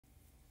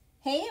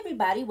Hey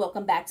everybody,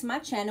 welcome back to my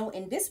channel.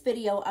 In this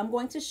video, I'm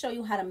going to show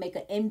you how to make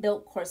an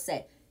inbuilt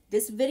corset.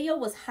 This video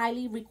was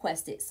highly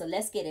requested, so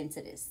let's get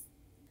into this.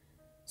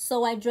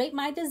 So I draped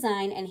my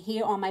design and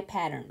here are my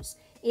patterns.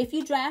 If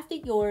you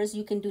drafted yours,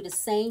 you can do the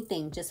same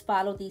thing. Just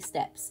follow these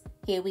steps.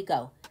 Here we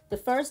go. The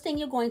first thing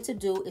you're going to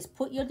do is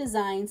put your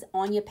designs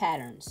on your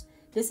patterns.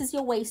 This is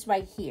your waist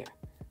right here.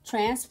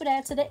 Transfer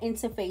that to the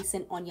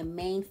interfacing on your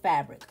main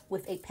fabric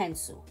with a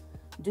pencil.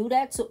 Do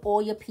that to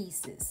all your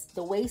pieces.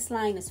 The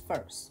waistline is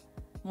first.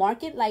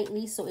 Mark it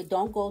lightly so it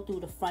don't go through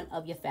the front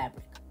of your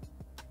fabric.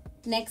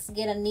 Next,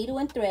 get a needle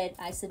and thread.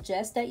 I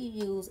suggest that you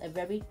use a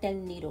very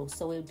thin needle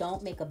so it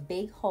don't make a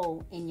big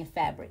hole in your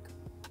fabric.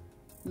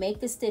 Make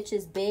the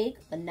stitches big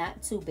but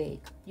not too big.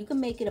 You can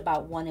make it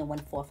about 1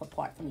 1/4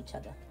 apart from each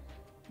other.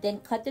 Then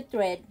cut the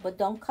thread, but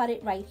don't cut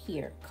it right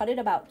here. Cut it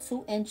about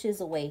 2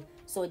 inches away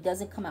so it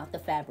doesn't come out the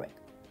fabric.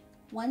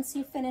 Once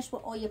you finish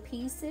with all your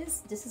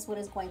pieces, this is what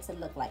it's going to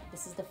look like.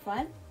 This is the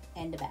front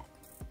and the back.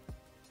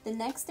 The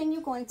next thing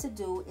you're going to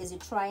do is your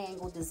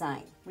triangle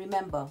design.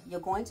 Remember, you're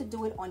going to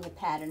do it on your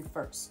pattern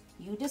first.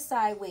 You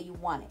decide where you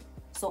want it.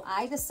 So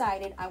I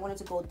decided I wanted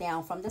to go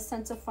down from the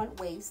center front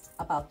waist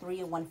about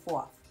 3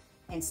 1/4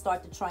 and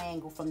start the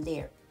triangle from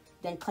there.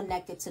 Then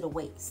connect it to the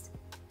waist.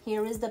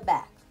 Here is the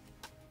back.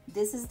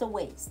 This is the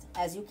waist.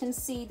 As you can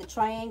see, the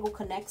triangle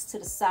connects to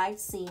the side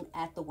seam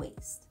at the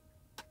waist.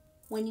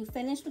 When you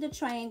finish with the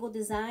triangle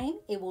design,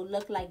 it will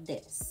look like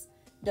this.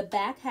 The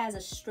back has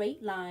a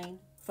straight line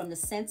from the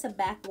center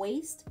back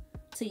waist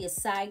to your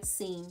side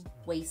seam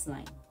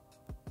waistline.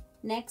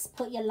 Next,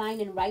 put your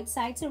lining right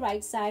side to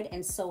right side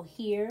and sew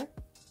here,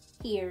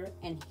 here,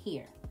 and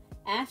here.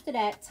 After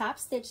that, top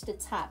stitch the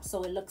top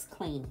so it looks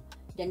clean.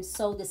 Then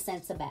sew the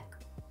center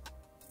back.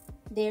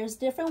 There's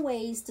different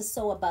ways to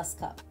sew a bust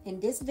cup.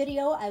 In this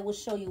video, I will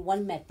show you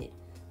one method,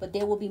 but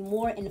there will be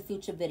more in the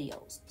future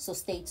videos, so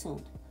stay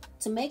tuned.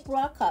 To make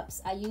bra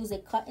cups, I use a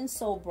cut and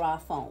sew bra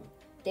foam.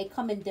 They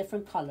come in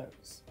different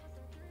colors.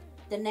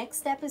 The next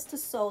step is to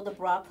sew the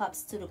bra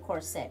cups to the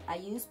corset. I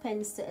use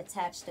pins to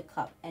attach the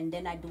cup and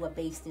then I do a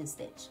basting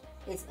stitch.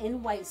 It's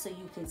in white so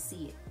you can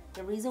see it.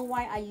 The reason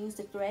why I use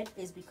the thread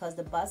is because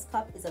the bust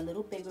cup is a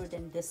little bigger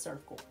than this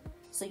circle,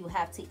 so you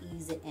have to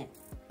ease it in.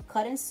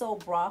 Cut and sew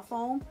bra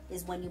foam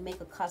is when you make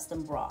a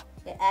custom bra.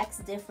 It acts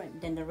different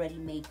than the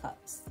ready-made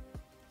cups.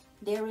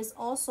 There is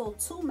also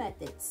 2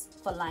 methods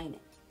for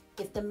lining.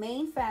 If the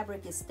main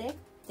fabric is thick,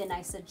 then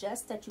I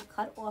suggest that you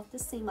cut off the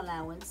seam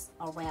allowance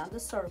around the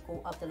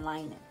circle of the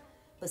lining.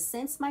 But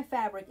since my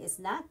fabric is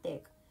not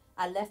thick,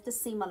 I left the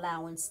seam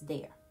allowance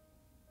there.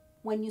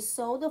 When you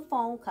sew the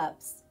foam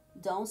cups,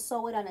 don't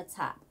sew it on the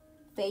top.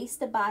 Face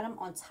the bottom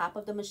on top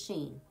of the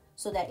machine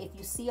so that if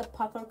you see a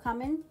pucker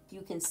coming,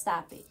 you can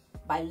stop it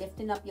by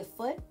lifting up your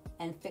foot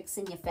and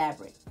fixing your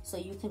fabric so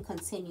you can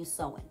continue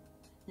sewing.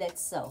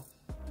 Let's sew.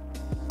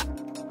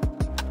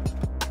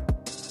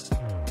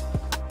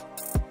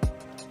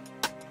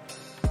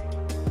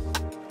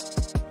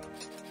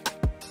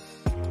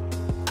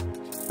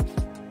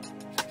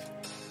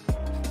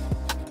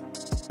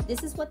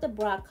 This is what the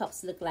bra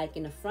cups look like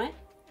in the front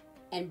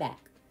and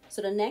back.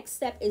 So the next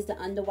step is the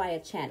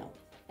underwire channel.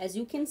 As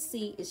you can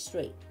see, it's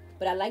straight,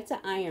 but I like to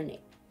iron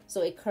it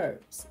so it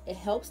curves. It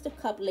helps the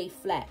cup lay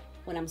flat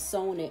when I'm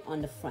sewing it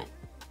on the front.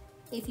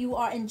 If you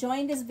are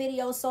enjoying this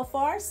video so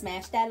far,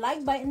 smash that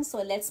like button so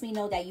it lets me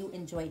know that you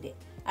enjoyed it.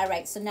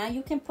 Alright, so now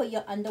you can put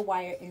your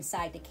underwire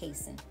inside the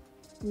casing.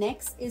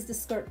 Next is the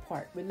skirt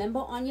part. Remember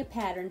on your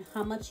pattern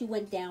how much you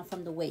went down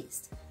from the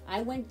waist.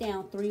 I went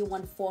down 3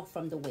 1/4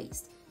 from the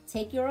waist.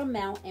 Take your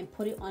amount and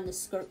put it on the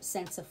skirt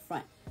center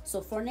front.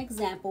 So for an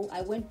example, I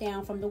went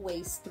down from the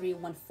waist 3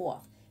 1/4.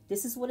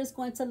 This is what it's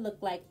going to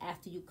look like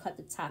after you cut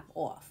the top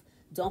off.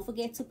 Don't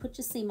forget to put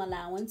your seam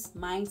allowance.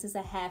 Mine is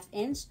a 1/2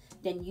 inch.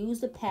 Then use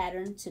the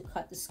pattern to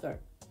cut the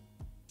skirt.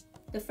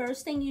 The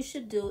first thing you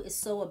should do is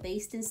sew a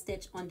basting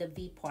stitch on the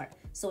V part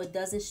so it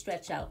doesn't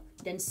stretch out.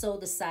 Then sew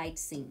the side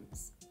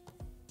seams.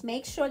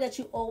 Make sure that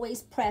you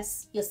always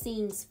press your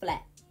seams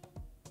flat.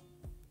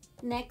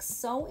 Next,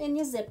 sew in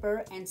your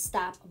zipper and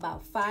stop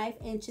about 5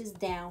 inches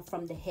down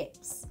from the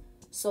hips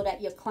so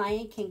that your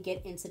client can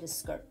get into the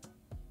skirt.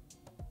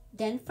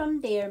 Then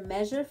from there,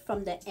 measure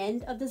from the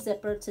end of the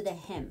zipper to the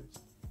hem.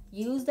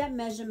 Use that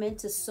measurement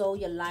to sew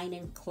your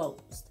lining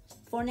closed.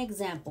 For an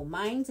example,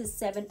 mine is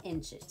 7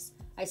 inches.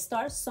 I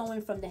start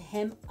sewing from the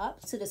hem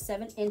up to the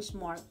 7-inch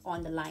mark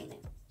on the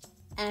lining.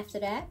 After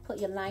that, put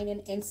your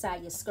lining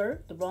inside your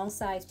skirt. The wrong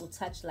sides will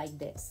touch like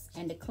this,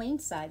 and the clean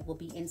side will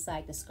be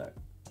inside the skirt.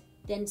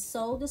 Then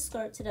sew the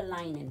skirt to the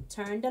lining.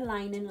 Turn the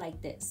lining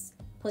like this.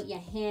 Put your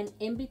hand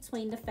in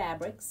between the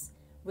fabrics.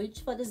 Reach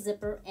for the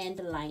zipper and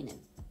the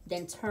lining.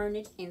 Then turn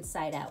it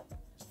inside out.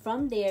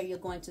 From there,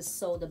 you're going to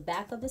sew the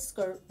back of the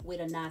skirt where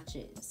the notch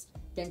is.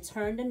 Then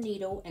turn the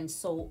needle and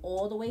sew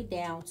all the way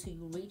down till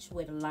you reach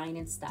where the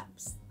lining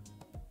stops.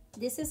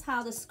 This is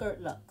how the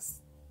skirt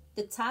looks.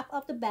 The top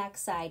of the back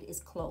side is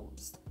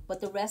closed,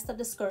 but the rest of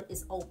the skirt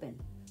is open.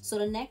 So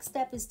the next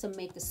step is to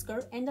make the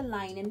skirt and the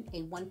lining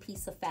a one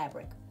piece of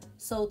fabric.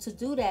 So to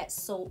do that,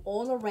 sew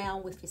all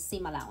around with your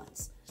seam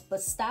allowance.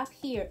 but stop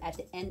here at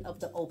the end of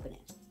the opening.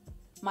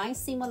 My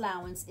seam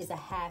allowance is a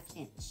 1/2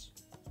 inch.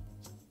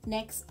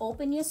 Next,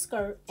 open your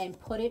skirt and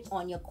put it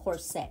on your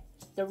corset.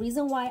 The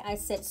reason why I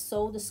said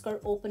sew the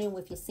skirt opening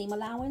with your seam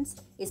allowance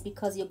is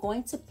because you're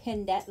going to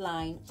pin that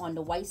line on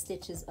the white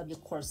stitches of your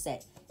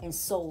corset and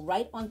sew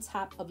right on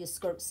top of your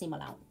skirt seam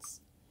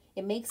allowance.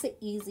 It makes it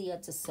easier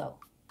to sew.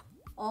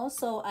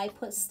 Also, I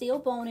put steel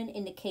boning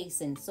in the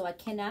casing, so I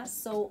cannot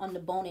sew on the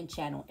boning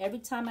channel. Every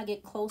time I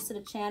get close to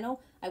the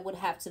channel, I would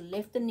have to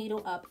lift the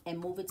needle up and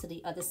move it to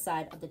the other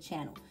side of the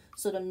channel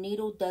so the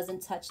needle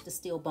doesn't touch the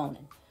steel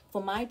boning.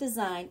 For my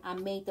design, I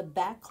made the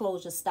back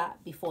closure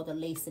stop before the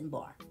lacing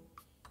bar.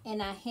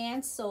 And I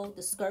hand sewed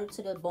the skirt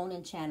to the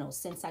boning channel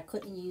since I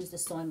couldn't use the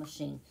sewing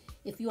machine.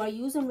 If you are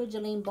using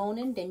Ridgeline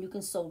boning, then you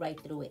can sew right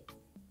through it.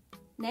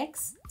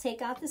 Next,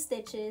 take out the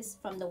stitches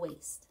from the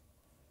waist.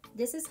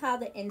 This is how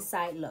the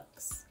inside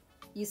looks.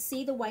 You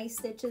see the white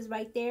stitches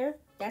right there?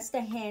 That's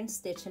the hand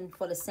stitching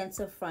for the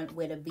center front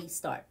where the V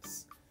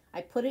starts. I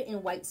put it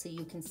in white so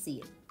you can see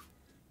it.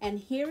 And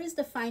here is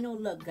the final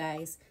look,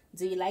 guys.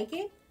 Do you like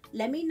it?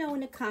 Let me know in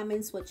the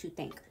comments what you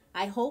think.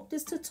 I hope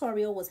this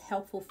tutorial was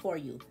helpful for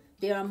you.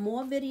 There are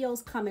more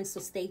videos coming, so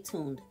stay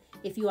tuned.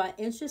 If you are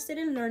interested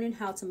in learning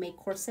how to make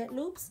corset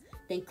loops,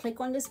 then click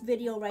on this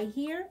video right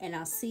here and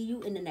I'll see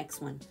you in the next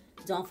one.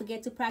 Don't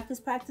forget to practice,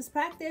 practice,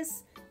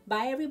 practice.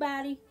 Bye,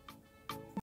 everybody.